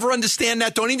will never understand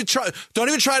that. Don't even try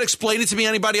to explain it to me,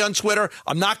 anybody on Twitter.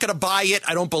 I'm not going to buy it.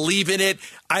 I don't believe in it.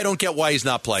 I don't get why he's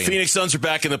not playing. Phoenix Suns are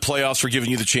back in the playoffs. We're giving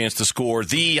you the chance to score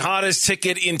the hottest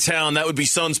ticket in town. That would be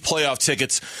Suns playoff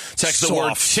tickets. Text the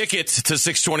word ticket to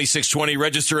 620-620.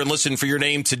 Register and listen for your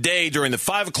name today during the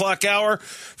 5 o'clock hour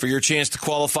for your chance to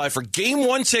qualify for Game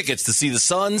 1 tickets to see the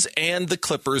Suns and the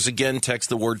Clippers. Again, text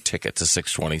the word ticket to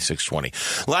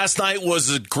 620-620. Last night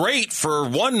was great for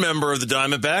one member of the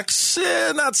Diamondbacks.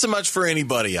 Not so much for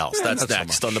anybody else. That's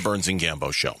next on the Burns and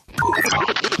Gambo Show.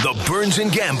 The Burns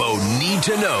and Gambo Need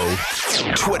to Know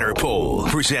Twitter poll,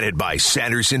 presented by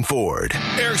Sanderson Ford.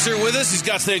 Eric's here with us. He's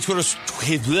got today's Twitter...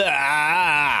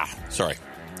 Sorry.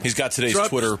 He's got today's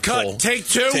Twitter poll. Take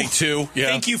two. Take two. Yeah.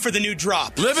 Thank you for the new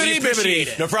drop. Liberty,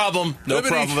 bibbity. No problem. No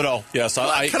problem at all. Yes.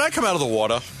 Can I come out of the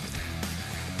water?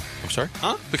 I'm sorry?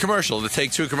 Huh? The commercial, the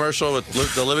Take Two commercial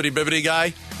with the Liberty Bibbity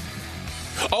guy.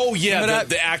 Oh, yeah,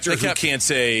 the actor who can't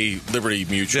say Liberty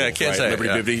Mutual. Yeah, can't say Liberty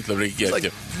Bibbity. Liberty, yeah, like,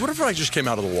 what if I just came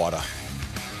out of the water?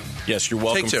 Yes, you're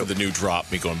welcome for the new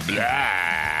drop. Me going,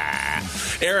 blah.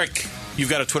 Eric, you've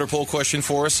got a Twitter poll question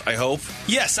for us, I hope.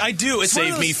 Yes, I do. It's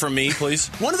Save me from me, please.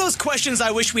 One of those questions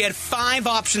I wish we had 5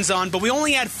 options on, but we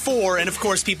only had 4, and of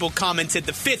course people commented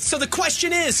the 5th. So the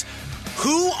question is,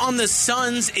 who on the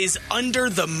Suns is under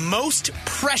the most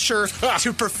pressure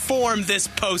to perform this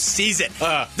postseason?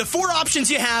 The 4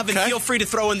 options you have, and feel free to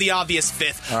throw in the obvious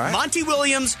 5th. Right. Monty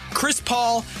Williams, Chris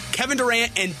Paul, Kevin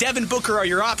Durant, and Devin Booker are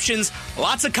your options.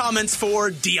 Lots of comments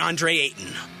for DeAndre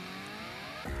Ayton.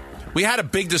 We had a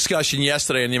big discussion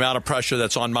yesterday on the amount of pressure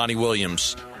that's on Monty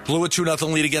Williams. Blew a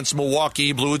 2-0 lead against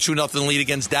Milwaukee, blew a 2-0 lead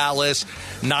against Dallas.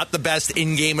 Not the best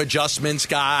in-game adjustments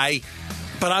guy,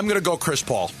 but I'm going to go Chris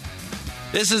Paul.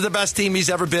 This is the best team he's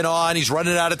ever been on. He's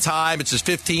running out of time. It's his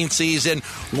 15th season.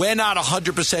 We're not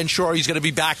 100% sure he's going to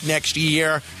be back next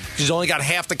year. He's only got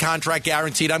half the contract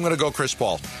guaranteed. I'm going to go Chris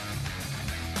Paul.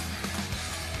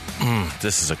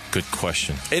 This is a good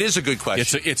question. It is a good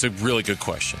question. It's a really good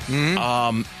question.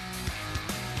 Mm-hmm.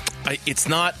 It's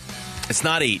not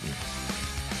Ayton.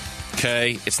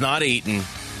 Okay? It's not Ayton.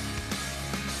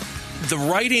 The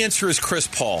right answer is Chris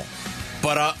Paul.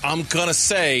 But I'm going to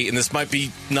say, and this might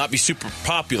not be super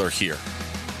popular here,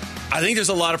 I think there's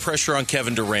a lot of pressure on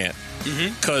Kevin Durant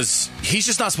because he's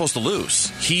just not supposed to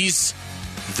lose. He's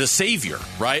the savior,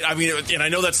 right? I mean, and I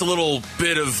know that's a little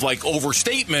bit of like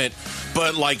overstatement,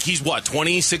 but like he's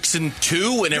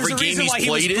 26-2 in every game he's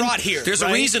played in. There's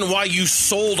a reason why you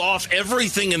sold off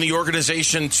everything in the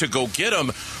organization to go get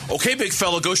him. Okay, big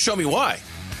fella, go show me why.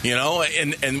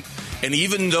 And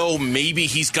even though maybe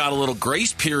he's got a little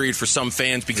grace period for some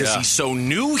fans because he's so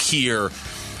new here,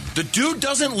 the dude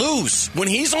doesn't lose. When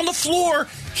he's on the floor,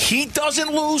 he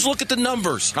doesn't lose. Look at the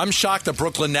numbers. I'm shocked that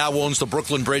Brooklyn now owns the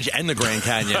Brooklyn Bridge and the Grand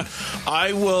Canyon.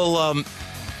 I will,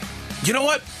 you know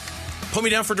what? Put me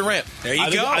down for Durant. There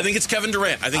you go. I think it's Kevin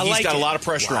Durant. I think he's got a lot of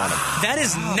pressure on him. That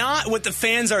is not what the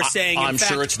fans are saying. I'm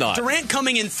sure it's not. Durant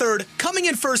coming in third. Coming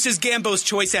in first is Gambo's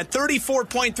choice at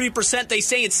 34.3%. They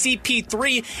say it's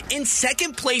CP3. In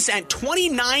second place at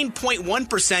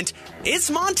 29.1%, it's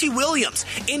Monty Williams.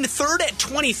 In third at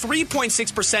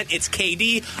 23.6%, it's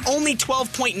KD. Only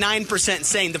 12.9%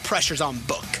 saying the pressure's on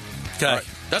Book. Okay. All right.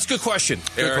 That's a good question,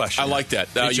 Eric. Good question. I like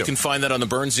that. Me You too. can find that on the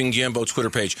Burns and Gambo Twitter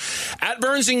page. At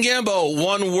Burns and Gambo,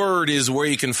 one word is where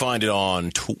you can find it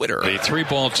on Twitter. A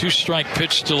 3-ball, 2-strike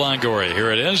pitch to Longoria.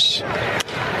 Here it is.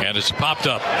 And it's popped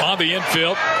up on the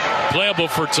infield. Playable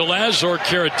for Tellez or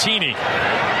Caratini.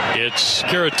 It's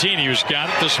Caratini who's got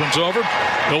it. This one's over.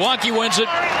 Milwaukee wins it.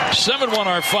 7-1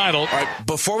 our final. All right,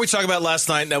 before we talk about last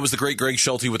night, that was the great Greg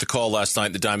Schulte with the call last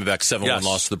night. The Diamondbacks 7-1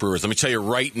 loss to the Brewers. Let me tell you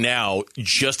right now,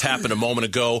 just happened a moment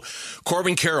ago.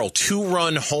 Corbin Carroll,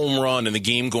 2-run home run in the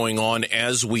game going on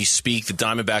as we speak. The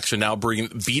Diamondbacks are now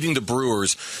beating the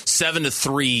Brewers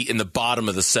 7-3 in the bottom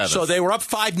of the seventh. So they were up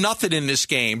 5-0 in this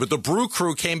game, but the Brew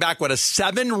Crew came back with a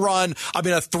 3-run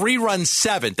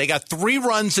seventh. They got 3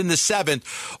 runs in the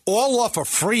seventh, all off of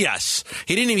Frias.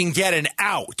 He didn't even get an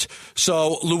out.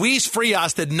 So Luis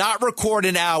Frias did not record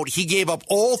an out. He gave up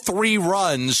all 3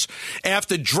 runs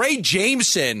after Dre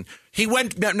Jameson. He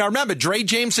went. Now remember, Dre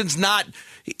Jameson's not.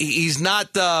 He's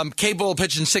not capable of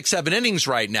pitching 6-7 innings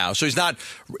right now. So he's not.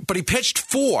 But he pitched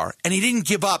 4, and he didn't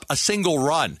give up a single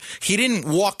run. He didn't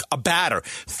walk a batter.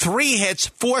 3 hits,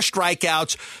 4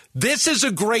 strikeouts. This is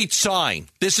a great sign.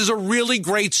 This is a really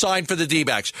great sign for the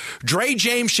D-backs. Dre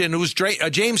Jameson,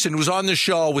 Jameson, was on the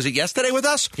show. Was it yesterday with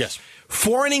us? Yes.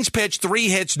 4 innings pitched, 3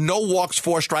 hits, no walks,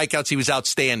 4 strikeouts. He was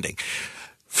outstanding.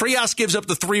 Frias gives up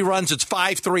the 3 runs. It's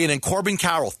 5-3. And then Corbin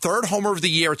Carroll, 3rd homer of the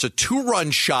year. It's a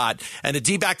 2-run shot. And the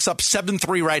D-backs up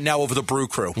 7-3 right now over the Brew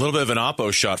Crew. A little bit of an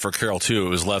oppo shot for Carroll, too. It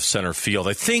was left center field.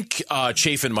 I think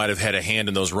Chafin might have had a hand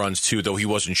in those runs, too, though he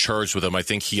wasn't charged with them. I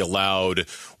think he allowed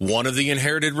one of the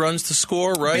inherited runs to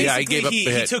score, right? Yeah, he gave up the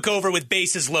hit. He took over with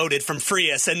bases loaded from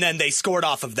Frias, and then they scored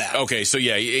off of that. Okay, so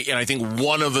yeah, and I think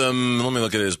one of them, let me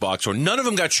look at his box score. None of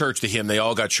them got charged to him. They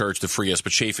all got charged to Frias,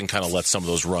 but Chafin kind of let some of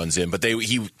those runs in. But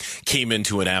he came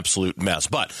into an absolute mess.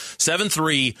 But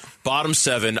 7-3, bottom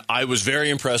 7. I was very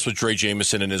impressed with Dre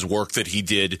Jameson and his work that he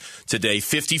did today.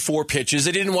 54 pitches.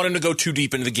 They didn't want him to go too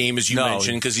deep into the game, as you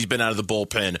mentioned, because he's been out of the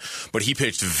bullpen. But he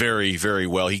pitched very, very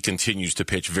well. He continues to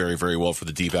pitch very, very well for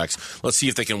the D-backs. Let's see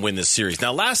if they can win this series.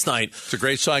 Now, last night... It's a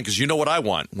great sign, because you know what I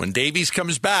want. When Davies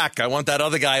comes back, I want that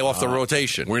other guy off the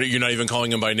rotation. You're not even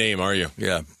calling him by name, are you?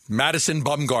 Yeah. Madison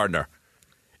Bumgarner.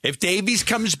 If Davies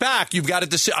comes back, you've got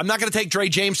to I'm not going to take Dre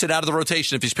Jameson out of the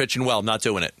rotation if he's pitching well. I'm not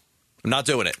doing it.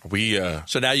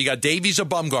 So now you got Davies or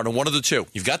Bumgarner, one of the two.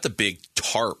 You've got the big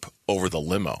tarp over the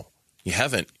limo. You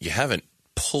haven't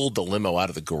pulled the limo out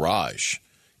of the garage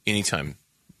anytime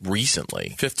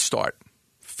recently. Fifth start.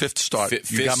 You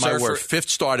got my word. Fifth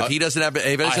start. If he doesn't have picked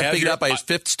it up by his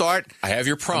 5th start, I have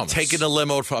your promise. I'm taking a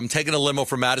limo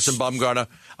from Madison Bumgarner.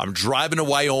 I'm driving to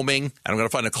Wyoming, and I'm going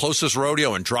to find the closest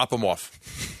rodeo and drop him off.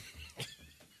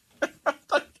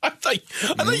 I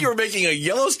thought you were making a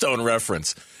Yellowstone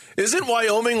reference. Isn't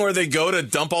Wyoming where they go to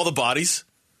dump all the bodies?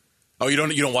 Oh, you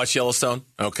don't watch Yellowstone?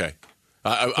 Okay.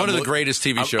 One of the greatest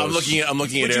TV shows. I'm looking at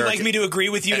Eric. Would you like me to agree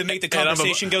with you to make the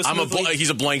conversation go smoothly?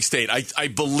 He's a blank state. I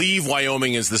believe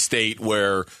Wyoming is the state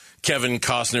where Kevin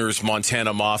Costner's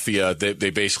Montana Mafia,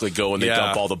 they basically go and they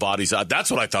dump all the bodies out.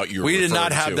 That's what I thought you were referring to. We did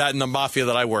not have that in the Mafia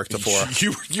that I worked for.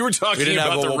 You were talking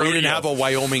about the rodeo. We didn't have a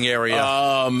Wyoming area.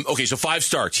 Okay, so 5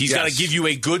 starts. He's got to give you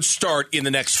a good start in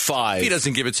the next 5. If he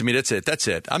doesn't give it to me, that's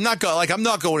it. I'm not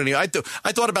going anywhere.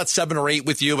 I thought about 7 or 8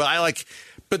 with you, but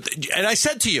and I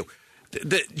said to you,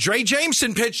 Dre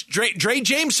Jameson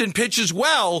pitches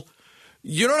well.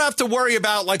 You don't have to worry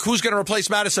about who's going to replace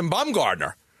Madison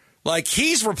Bumgarner.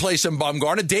 He's replacing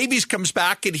Bumgarner. Davies comes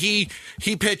back and he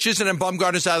pitches, and then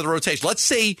Bumgarner's out of the rotation. Let's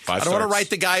see. I don't want to write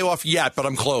the guy off yet, but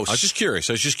I'm close. I was just curious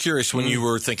when you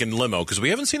were thinking limo, because we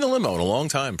haven't seen the limo in a long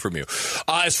time from you.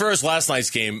 As far as last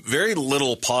night's game, very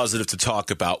little positive to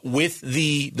talk about, with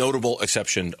the notable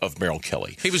exception of Merrill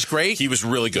Kelly. He was great. He was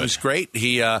really good. He was great.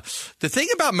 The thing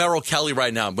about Merrill Kelly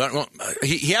right now,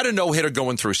 he had a no-hitter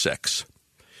going through 6.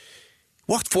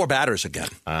 Walked 4 batters again.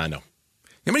 I know.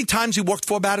 How many times he walked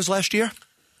 4 batters last year?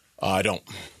 I don't.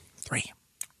 3.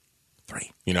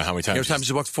 You know how many times? You know how many times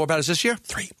he walked 4 batters this year?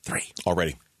 3.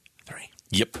 Already. 3.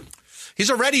 Yep.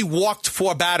 He's already walked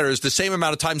 4 batters the same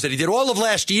amount of times that he did all of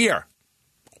last year.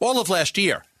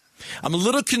 I'm a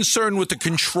little concerned with the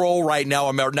control right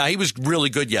now. Now, he was really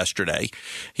good yesterday.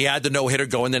 He had the no-hitter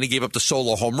going, then he gave up the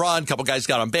solo home run. A couple guys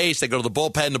got on base. They go to the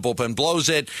bullpen blows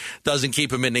it, doesn't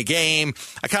keep him in the game.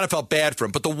 I kind of felt bad for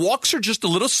him. But the walks are just a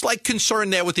little slight concern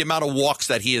there with the amount of walks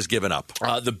that he has given up.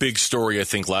 The big story, I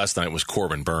think, last night was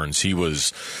Corbin Burns.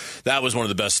 That was one of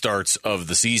the best starts of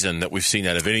the season that we've seen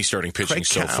out of any starting pitching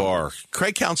so far.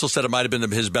 Craig Counsell said it might have been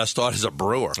his best start as a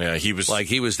Brewer. Yeah, he was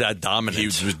that dominant. He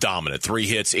was dominant. 3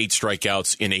 hits, 8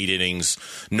 strikeouts in 8 innings.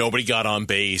 Nobody got on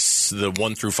base. The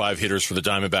 1 through 5 hitters for the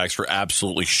Diamondbacks were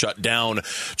absolutely shut down.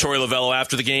 Torey Lovello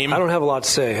after the game. I don't have a lot to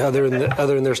say other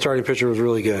than their starting pitcher was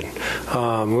really good.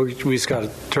 We just got to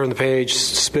turn the page,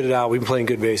 spit it out. We've been playing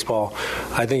good baseball.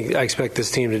 I expect this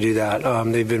team to do that.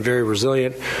 They've been very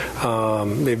resilient.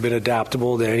 They've been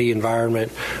adaptable to any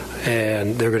environment,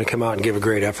 and they're going to come out and give a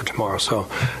great effort tomorrow. So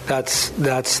that's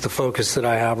the focus that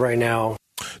I have right now.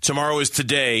 Tomorrow is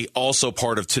today, also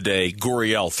part of today.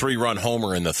 Gurriel, 3-run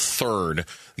homer in the third.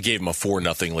 Gave him a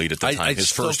 4-0 lead at the time.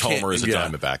 His first homer as a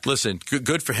Diamondback. Listen,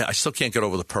 good for him. I still can't get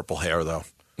over the purple hair, though.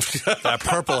 That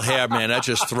purple hair, man, that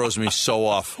just throws me so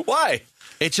off. Why?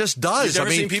 It just does. You've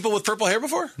never seen people with purple hair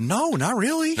before? No, not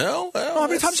really. No? Well, how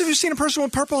many times have you seen a person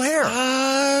with purple hair?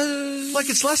 Like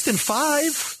it's less than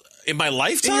 5. In my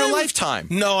lifetime? In your lifetime.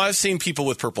 No, I've seen people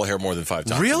with purple hair more than 5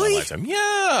 times. Really? In my lifetime.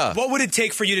 Yeah. What would it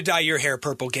take for you to dye your hair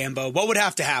purple, Gambo? What would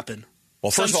have to happen? Well,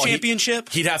 first of all, championship?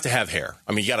 He'd have to have hair.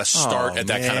 I mean, you got to start at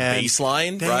that kind of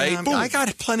baseline, right? I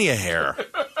got plenty of hair.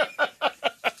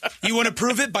 You want to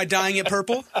prove it by dyeing it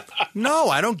purple? No,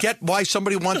 I don't get why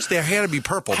somebody wants their hair to be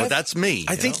purple, but that's me.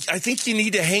 I think you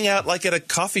need to hang out like at a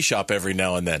coffee shop every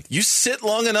now and then. You sit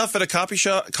long enough at a coffee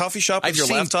shop with your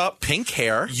laptop. Pink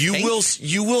hair. You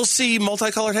will see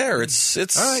multicolored hair. It's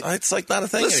like not a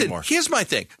thing anymore. Listen, here's my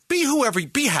thing.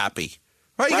 Be happy.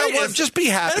 Right? Just be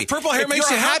happy. If purple hair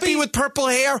makes you happy with purple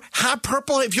hair, have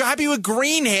purple. If you're happy with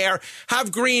green hair,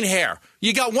 have green hair.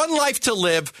 You got one life to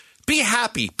live. Be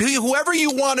happy. Be whoever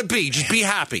you want to be. Just be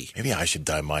happy. Maybe I should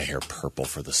dye my hair purple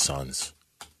for the Suns.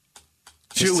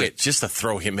 Just to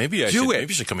throw him. Maybe I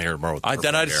should come here tomorrow with purple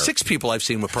then I had hair. 6 people I've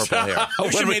seen with purple hair.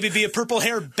 Or should maybe be a purple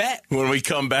hair bet. When we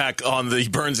come back on the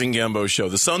Burns and Gambo show,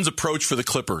 the Suns' approach for the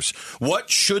Clippers.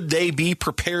 What should they be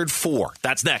prepared for?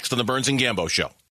 That's next on the Burns and Gambo show.